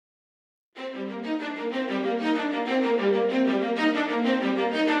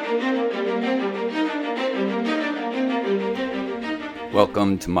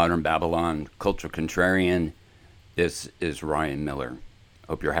Welcome to Modern Babylon, Cultural Contrarian. This is Ryan Miller.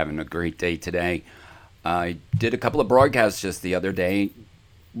 Hope you're having a great day today. I did a couple of broadcasts just the other day,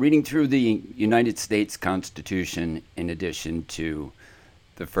 reading through the United States Constitution in addition to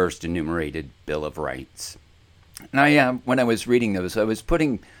the first enumerated Bill of Rights. And when I was reading those, I was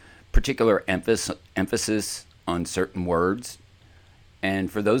putting particular emphasis on certain words.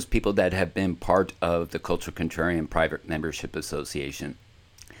 And for those people that have been part of the Cultural Contrarian Private Membership Association,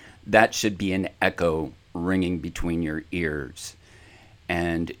 that should be an echo ringing between your ears.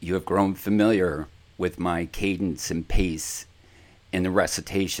 And you have grown familiar with my cadence and pace in the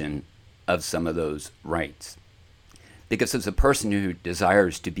recitation of some of those rights. Because as a person who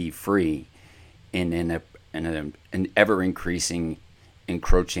desires to be free in an ever-increasing,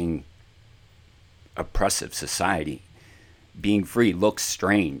 encroaching, oppressive society, being free looks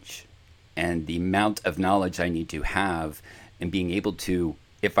strange, and the amount of knowledge I need to have and being able to,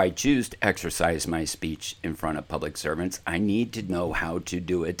 if I choose to exercise my speech in front of public servants, I need to know how to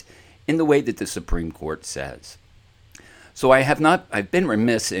do it in the way that the Supreme Court says. So I've been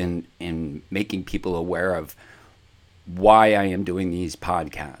remiss in making people aware of why I am doing these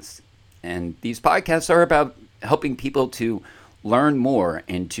podcasts. And these podcasts are about helping people to learn more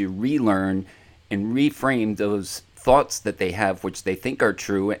and to relearn and reframe those thoughts that they have which they think are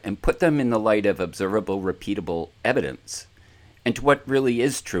true and put them in the light of observable, repeatable evidence and to what really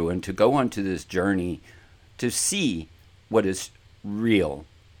is true, and to go onto this journey to see what is real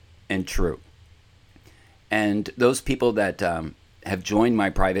and true. And those people that have joined my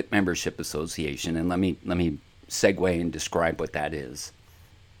private membership association, and let me segue and describe what that is.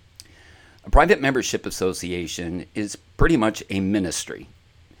 A private membership association is pretty much a ministry,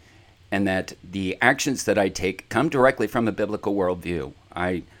 and that the actions that I take come directly from a biblical worldview.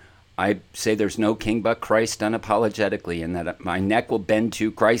 I say there's no king but Christ unapologetically, and that my neck will bend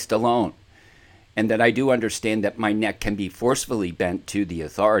to Christ alone. And that I do understand that my neck can be forcefully bent to the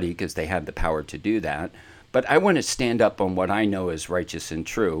authority because they have the power to do that. But I want to stand up on what I know is righteous and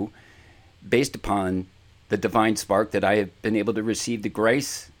true based upon the divine spark that I have been able to receive the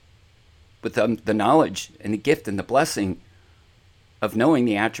grace with the knowledge and the gift and the blessing of knowing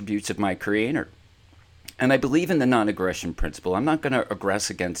the attributes of my Creator. And I believe in the non-aggression principle. I'm not going to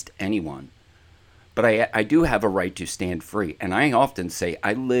aggress against anyone, but I do have a right to stand free. And I often say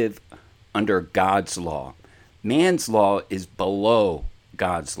I live under God's law. Man's law is below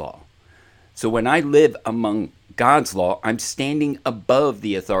God's law. So when I live among God's law, I'm standing above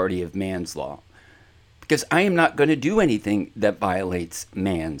the authority of man's law, because I am not going to do anything that violates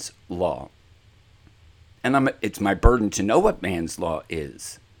man's law. And it's my burden to know what man's law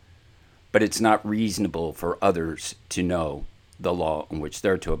is, but it's not reasonable for others to know the law in which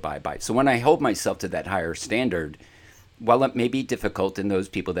they're to abide by. So when I hold myself to that higher standard, while it may be difficult in those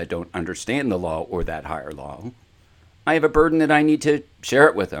people that don't understand the law or that higher law, I have a burden that I need to share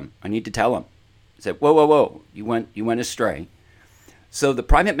it with them. I need to tell them. I say, whoa, you went astray. So the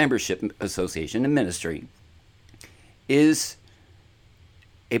Private Membership Association and Ministry is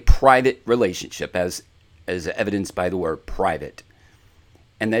a private relationship, as evidenced by the word private,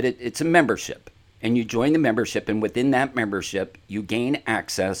 and that it's a membership, and you join the membership, and within that membership you gain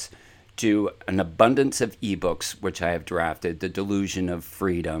access to an abundance of ebooks which I have drafted: The Delusion of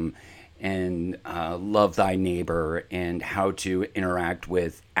Freedom, and Love Thy Neighbor, and how to interact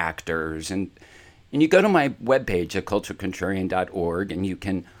with actors, and you go to my webpage at culturalcontrarian.org and you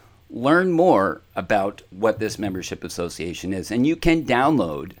can learn more about what this membership association is, and you can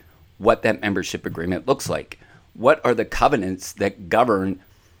download what that membership agreement looks like. What are the covenants that govern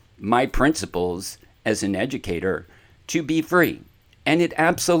my principles as an educator to be free? And it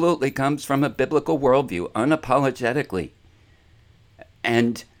absolutely comes from a biblical worldview, unapologetically.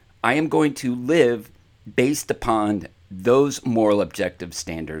 And I am going to live based upon those moral objective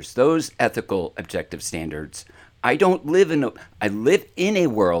standards, those ethical objective standards. I live in a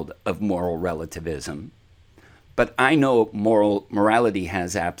world of moral relativism, but I know morality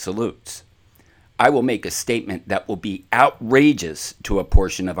has absolutes. I will make a statement that will be outrageous to a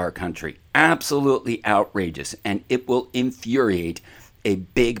portion of our country, absolutely outrageous, and it will infuriate a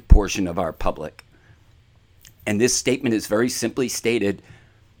big portion of our public. And this statement is very simply stated: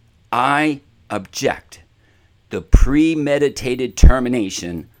 I object the premeditated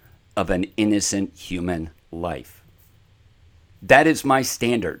termination of an innocent human life. That is my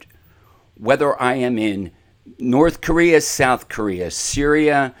standard. Whether I am in North Korea, South Korea,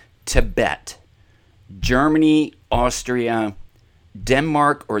 Syria, Tibet, Germany, Austria,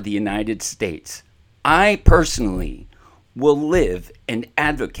 Denmark, or the United States, I personally will live and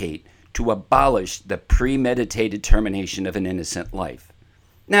advocate to abolish the premeditated termination of an innocent life.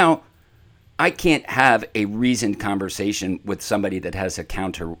 Now, I can't have a reasoned conversation with somebody that has a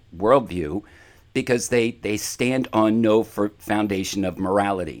counter worldview because they stand on no foundation of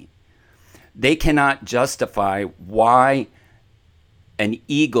morality. They cannot justify why an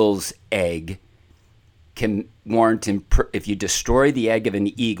eagle's egg can warrant, if you destroy the egg of an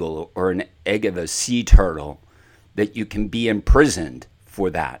eagle or an egg of a sea turtle, that you can be imprisoned for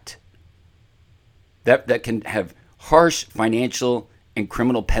that. That can have harsh financial and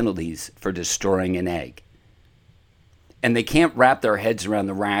criminal penalties for destroying an egg. And they can't wrap their heads around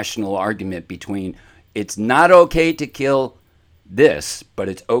the rational argument between it's not okay to kill this, but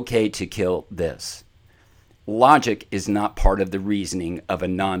it's okay to kill this. Logic is not part of the reasoning of a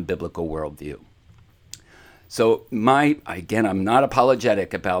non-biblical worldview. So I'm not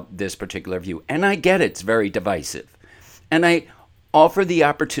apologetic about this particular view, and I get it's very divisive. And I offer the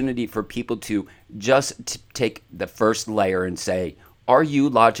opportunity for people to just take the first layer and say, are you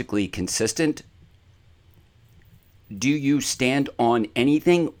logically consistent? Do you stand on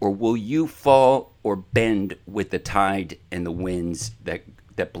anything, or will you fall or bend with the tide and the winds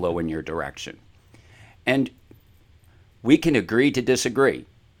that blow in your direction? And we can agree to disagree.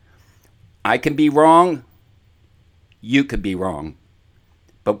 I can be wrong. You could be wrong.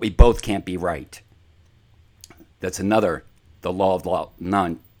 But we both can't be right. That's the law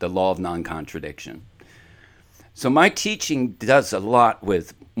of non-contradiction. So my teaching does a lot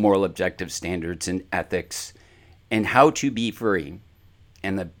with moral objective standards and ethics and how to be free.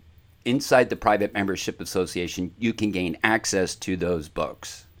 And inside the Private Membership Association, you can gain access to those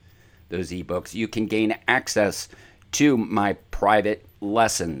books, those ebooks. You can gain access to my private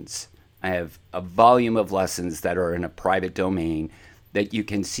lessons. I have a volume of lessons that are in a private domain that you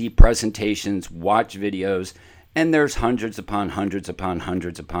can see presentations, watch videos, and there's hundreds upon hundreds upon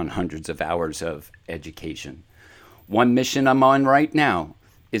hundreds upon hundreds of hours of education. One mission I'm on right now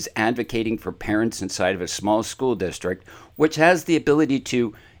is advocating for parents inside of a small school district, which has the ability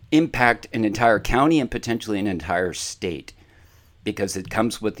to impact an entire county and potentially an entire state, because it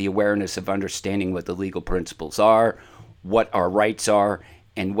comes with the awareness of understanding what the legal principles are, what our rights are,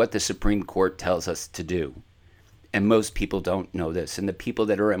 and what the Supreme Court tells us to do. And most people don't know this. And the people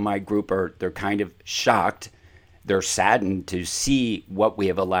that are in my group they're kind of shocked. They're saddened to see what we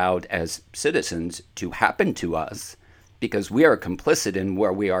have allowed as citizens to happen to us, because we are complicit in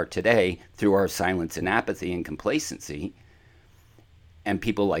where we are today through our silence and apathy and complacency. And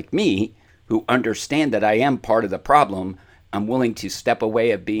people like me who understand that I am part of the problem, I'm willing to step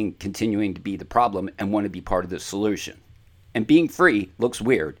away of continuing to be the problem and want to be part of the solution. And being free looks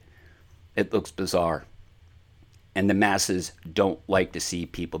weird. It looks bizarre. And the masses don't like to see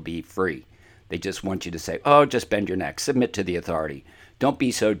people be free. They just want you to say, oh, just bend your neck, submit to the authority. Don't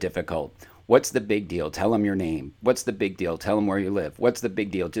be so difficult. What's the big deal? Tell them your name. What's the big deal? Tell them where you live. What's the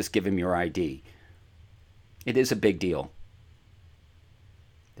big deal? Just give them your ID. It is a big deal.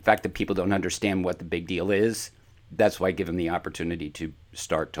 The fact that people don't understand what the big deal is, that's why I give them the opportunity to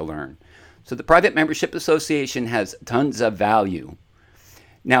start to learn. So the Private Membership Association has tons of value.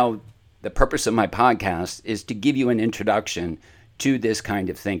 Now, the purpose of my podcast is to give you an introduction to this kind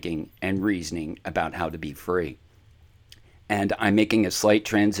of thinking and reasoning about how to be free. And I'm making a slight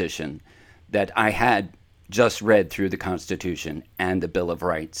transition that I had just read through the Constitution and the Bill of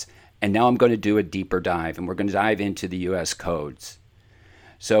Rights. And now I'm going to do a deeper dive, and we're going to dive into the U.S. codes.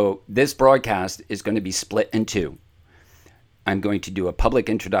 So this broadcast is going to be split in two. I'm going to do a public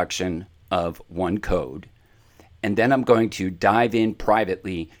introduction of one code, and then I'm going to dive in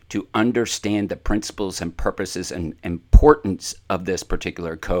privately to understand the principles and purposes and importance of this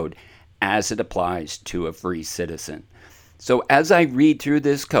particular code as it applies to a free citizen. So as I read through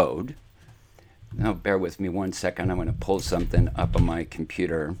this code, now bear with me one second, I'm going to pull something up on my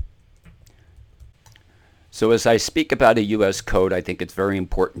computer. So as I speak about a U.S. code, I think it's very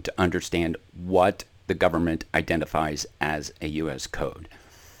important to understand what the government identifies as a U.S. code.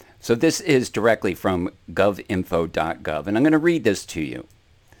 So this is directly from govinfo.gov, and I'm going to read this to you.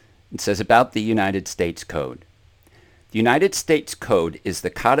 It says about the United States Code. The United States Code is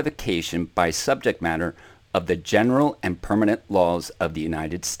the codification by subject matter of the general and permanent laws of the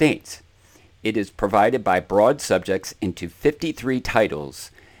United States. It is provided by broad subjects into 53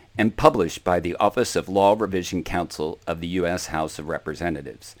 titles and published by the Office of Law Revision Council of the U.S. House of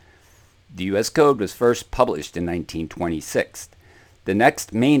Representatives. The U.S. Code was first published in 1926. The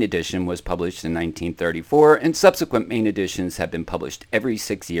next main edition was published in 1934, and subsequent main editions have been published every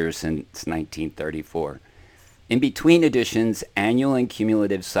 6 years since 1934. In between editions, annual and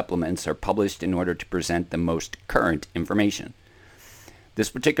cumulative supplements are published in order to present the most current information. This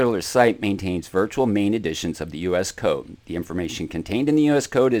particular site maintains virtual main editions of the U.S. Code. The information contained in the U.S.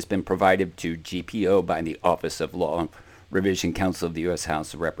 Code has been provided to GPO by the Office of Law Revision Council of the U.S.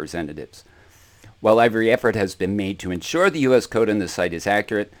 House of Representatives. While every effort has been made to ensure the U.S. Code on the site is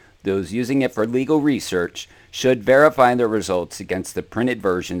accurate, those using it for legal research should verify their results against the printed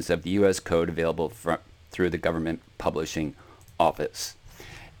versions of the U.S. Code available through the Government Publishing Office.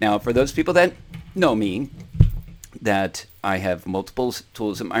 Now, for those people that know me, that I have multiple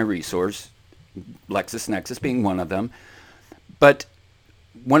tools at my resource, LexisNexis being one of them, but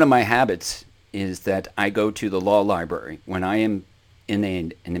one of my habits is that I go to the law library. When I am in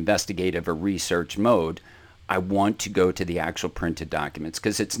an investigative or research mode, I want to go to the actual printed documents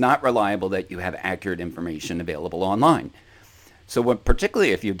because it's not reliable that you have accurate information available online. So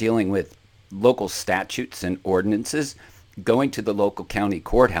particularly if you're dealing with local statutes and ordinances, going to the local county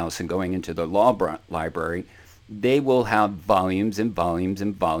courthouse and going into the law library, they will have volumes and volumes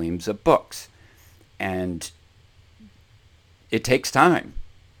and volumes of books. And it takes time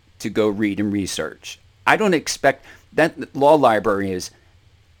to go read and research. I don't expect that law library is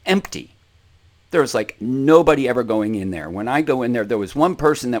empty. There's like nobody ever going in there. When I go in there, there was one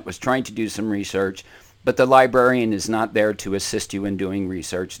person that was trying to do some research, but the librarian is not there to assist you in doing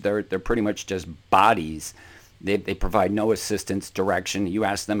research. They're pretty much just bodies. They provide no assistance, direction. You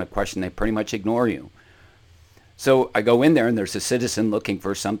ask them a question, they pretty much ignore you. So I go in there and there's a citizen looking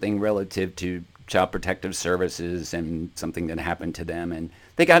for something relative to Child Protective Services and something that happened to them, and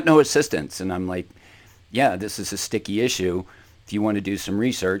they got no assistance. And I'm like, yeah, this is a sticky issue. If you want to do some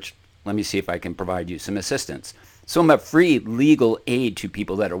research, let me see if I can provide you some assistance. So I'm a free legal aid to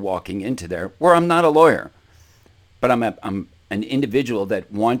people that are walking into there, where I'm not a lawyer, but I'm an individual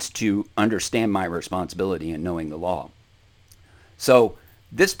that wants to understand my responsibility in knowing the law. So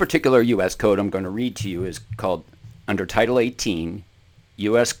this particular U.S. Code I'm going to read to you is called, under Title 18,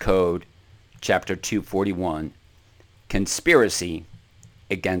 U.S. Code, Chapter 241, Conspiracy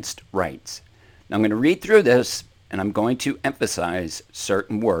Against Rights. Now I'm going to read through this, and I'm going to emphasize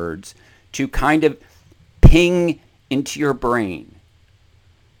certain words to kind of ping into your brain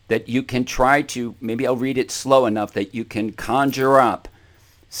that you can try to, maybe I'll read it slow enough that you can conjure up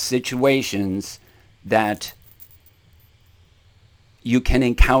situations that you can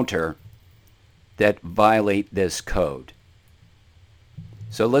encounter that violate this code.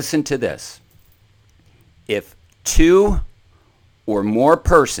 So listen to this. If two or more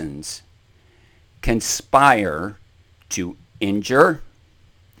persons conspire to injure,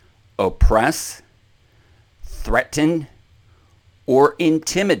 oppress, threaten, or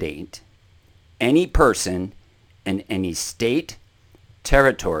intimidate any person in any state,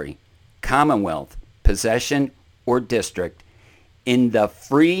 territory, commonwealth, possession, or district in the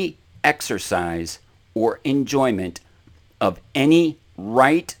free exercise or enjoyment of any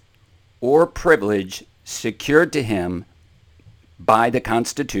right or privilege secured to him by the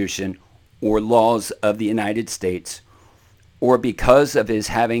Constitution or laws of the United States, or because of his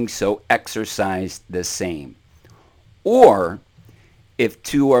having so exercised the same. Or if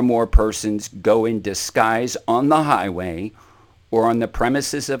two or more persons go in disguise on the highway or on the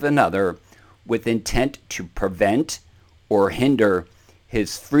premises of another with intent to prevent or hinder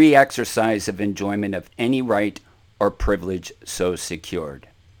his free exercise of enjoyment of any right or privilege so secured.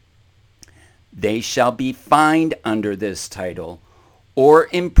 They shall be fined under this title or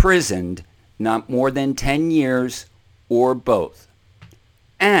imprisoned not more than 10 years or both.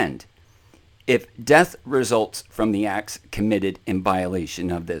 And if death results from the acts committed in violation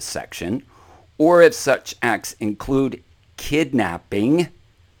of this section, or if such acts include kidnapping,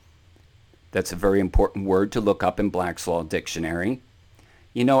 that's a very important word to look up in Black's Law Dictionary.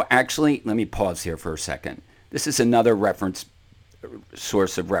 You know, actually, let me pause here for a second. This is another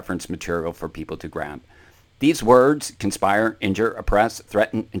source of reference material for people to grab. These words, conspire, injure, oppress,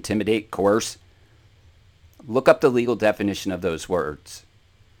 threaten, intimidate, coerce, look up the legal definition of those words.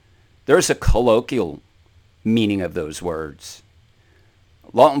 There's a colloquial meaning of those words.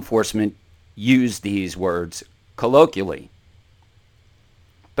 Law enforcement use these words colloquially.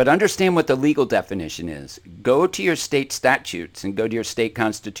 But understand what the legal definition is. Go to your state statutes and go to your state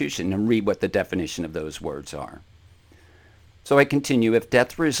constitution and read what the definition of those words are. So I continue. If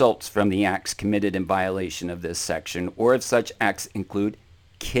death results from the acts committed in violation of this section, or if such acts include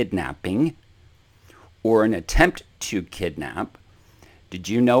kidnapping or an attempt to kidnap. Did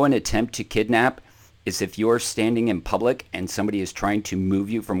you know an attempt to kidnap is if you're standing in public and somebody is trying to move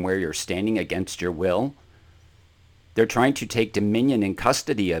you from where you're standing against your will? They're trying to take dominion and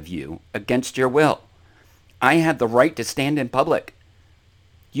custody of you against your will. I have the right to stand in public.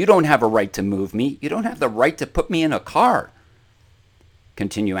 You don't have a right to move me. You don't have the right to put me in a car.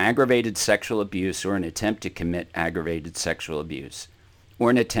 continue aggravated sexual abuse or an attempt to commit aggravated sexual abuse or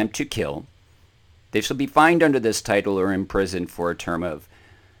an attempt to kill, they shall be fined under this title or imprisoned for a term of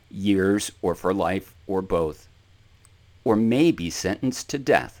years or for life or both, or may be sentenced to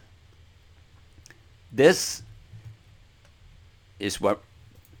death. This is what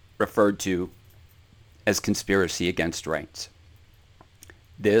referred to as conspiracy against rights.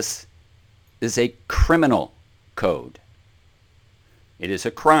 This is a criminal code. It is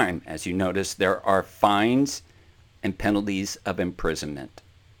a crime. As you notice, there are fines and penalties of imprisonment.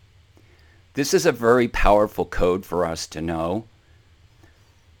 This is a very powerful code for us to know.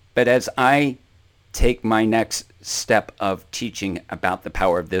 But as I take my next step of teaching about the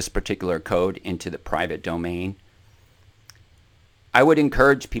power of this particular code into the private domain, I would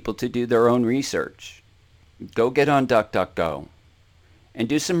encourage people to do their own research. Go get on DuckDuckGo and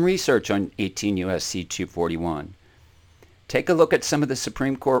do some research on 18 U.S.C. 241. Take a look at some of the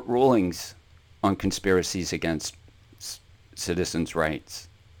Supreme Court rulings on conspiracies against citizens' rights.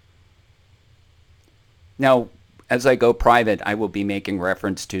 Now, as I go private, I will be making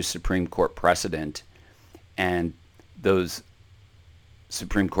reference to Supreme Court precedent and those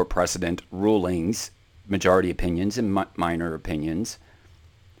Supreme Court precedent rulings, majority opinions and minor opinions,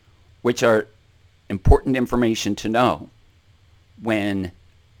 which are important information to know when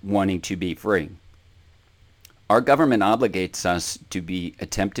wanting to be free. Our government obligates us to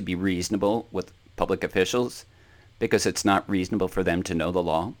attempt to be reasonable with public officials because it's not reasonable for them to know the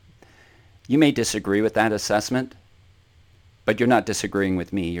law. You may disagree with that assessment, but you're not disagreeing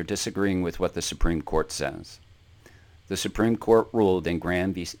with me. You're disagreeing with what the Supreme Court says. The Supreme Court ruled in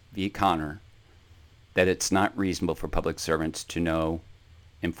Graham v. Connor that it's not reasonable for public servants to know,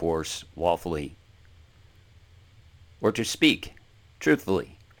 enforce lawfully, or to speak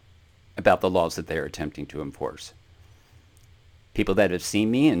truthfully about the laws that they are attempting to enforce. People that have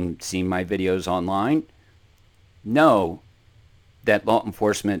seen me and seen my videos online know that law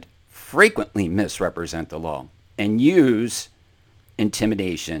enforcement frequently misrepresent the law and use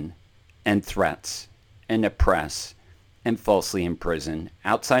intimidation and threats and oppress and falsely imprison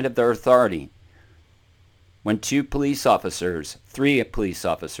outside of their authority. When 2 police officers, 3 police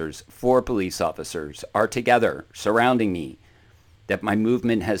officers, 4 police officers are together surrounding me, that my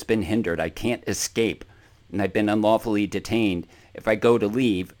movement has been hindered, I can't escape, and I've been unlawfully detained, if I go to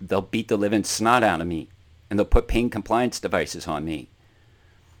leave, they'll beat the living snot out of me, and they'll put pain compliance devices on me.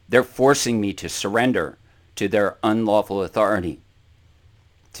 They're forcing me to surrender to their unlawful authority.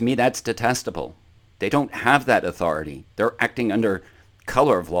 To me, that's detestable. They don't have that authority. They're acting under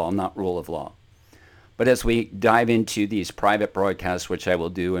color of law, not rule of law. But as we dive into these private broadcasts, which I will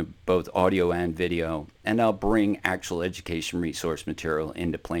do in both audio and video, and I'll bring actual education resource material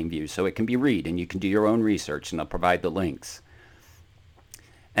into plain view so it can be read and you can do your own research, and I'll provide the links.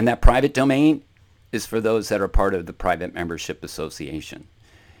 And that private domain is for those that are part of the private membership association.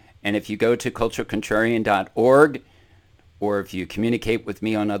 And if you go to culturecontrarian.org, or if you communicate with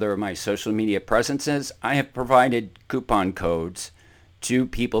me on other of my social media presences, I have provided coupon codes to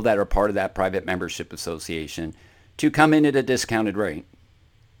people that are part of that private membership association to come in at a discounted rate.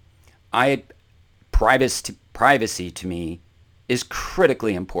 Privacy to me is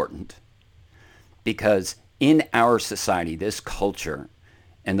critically important because in our society, this culture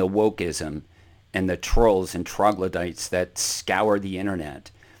and the wokeism and the trolls and troglodytes that scour the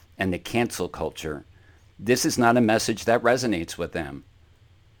internet and the cancel culture, this is not a message that resonates with them.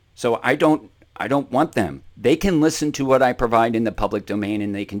 So I don't want them. They can listen to what I provide in the public domain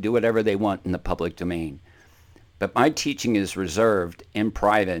and they can do whatever they want in the public domain. But my teaching is reserved in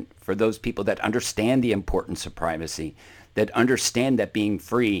private for those people that understand the importance of privacy, that understand that being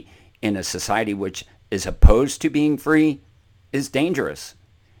free in a society which is opposed to being free is dangerous.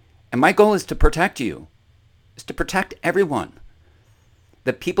 And my goal is to protect you, is to protect everyone.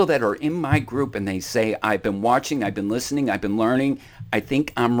 The people that are in my group and they say, I've been watching, I've been listening, I've been learning, I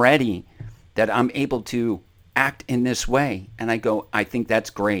think I'm ready, that I'm able to act in this way. And I go, I think that's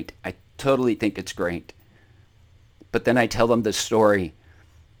great. I totally think it's great. But then I tell them the story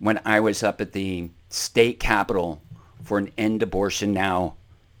when I was up at the state capitol for an End Abortion Now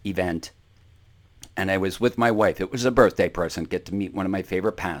event. And I was with my wife. It was a birthday present, get to meet one of my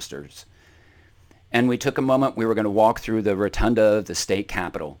favorite pastors. And we took a moment, we were going to walk through the rotunda of the state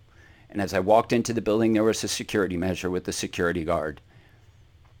capitol. And as I walked into the building, there was a security measure with the security guard.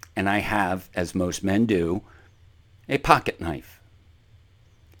 And I have, as most men do, a pocket knife.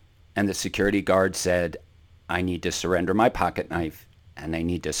 And the security guard said, I need to surrender my pocket knife and I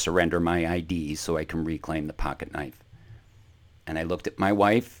need to surrender my ID so I can reclaim the pocket knife. And I looked at my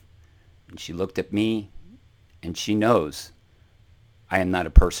wife and she looked at me and she knows I am not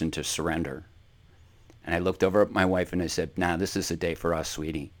a person to surrender. And I looked over at my wife and I said, nah, this is a day for us,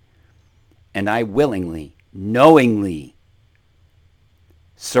 sweetie. And I willingly, knowingly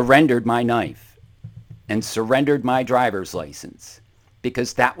surrendered my knife and surrendered my driver's license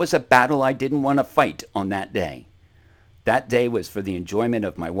because that was a battle I didn't want to fight on that day. That day was for the enjoyment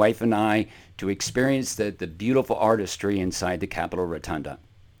of my wife and I to experience the beautiful artistry inside the Capitol Rotunda.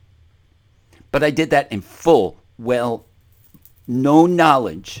 But I did that in full, well, no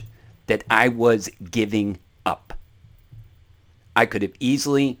knowledge that I was giving up. I could have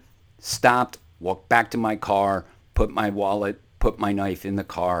easily stopped, walked back to my car, put my wallet, put my knife in the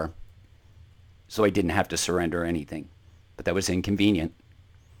car, so I didn't have to surrender anything. But that was inconvenient.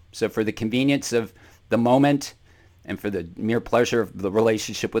 So for the convenience of the moment and for the mere pleasure of the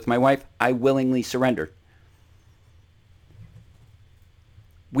relationship with my wife, I willingly surrendered.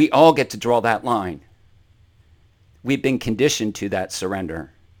 We all get to draw that line. We've been conditioned to that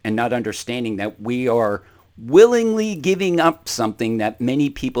surrender and not understanding that we are willingly giving up something that many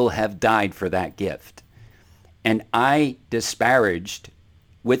people have died for that gift. And I disparaged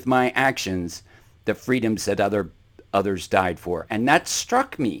with my actions the freedoms that others died for. And that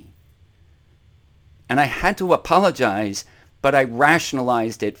struck me. And I had to apologize, but I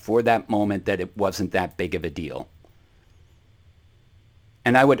rationalized it for that moment that it wasn't that big of a deal.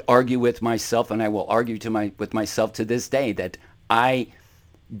 And I would argue with myself, and I will argue with myself to this day, that I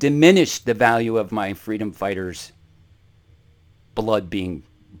diminished the value of my freedom fighters' blood being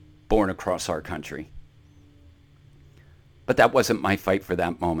born across our country. But that wasn't my fight for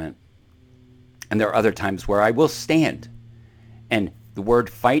that moment. And there are other times where I will stand. And the word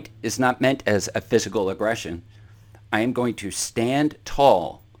fight is not meant as a physical aggression. I am going to stand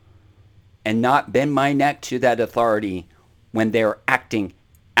tall and not bend my neck to that authority when they're acting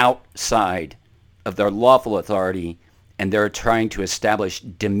outside of their lawful authority and they're trying to establish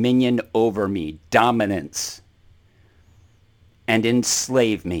dominion over me, dominance, and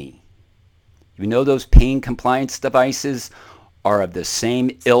enslave me. You know those pain compliance devices are of the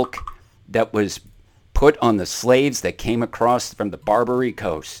same ilk that was put on the slaves that came across from the Barbary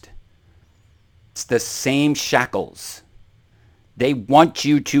Coast. It's the same shackles. They want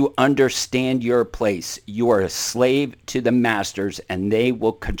you to understand your place. You are a slave to the masters, and they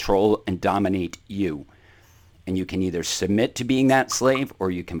will control and dominate you. And you can either submit to being that slave,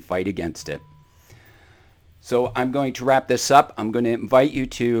 or you can fight against it. So I'm going to wrap this up. I'm going to invite you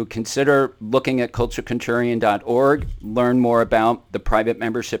to consider looking at culturecontrarian.org, learn more about the Private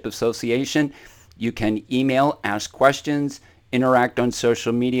Membership Association. You can email, ask questions, interact on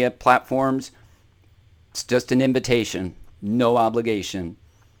social media platforms. It's just an invitation. No obligation.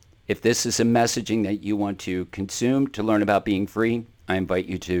 If this is a messaging that you want to consume to learn about being free, I invite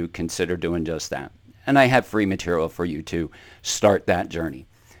you to consider doing just that. And I have free material for you to start that journey.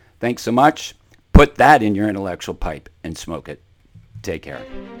 Thanks so much. Put that in your intellectual pipe and smoke it. Take care.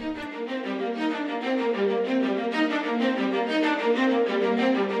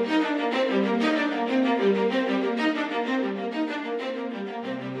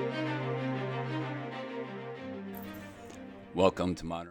 Welcome to Modern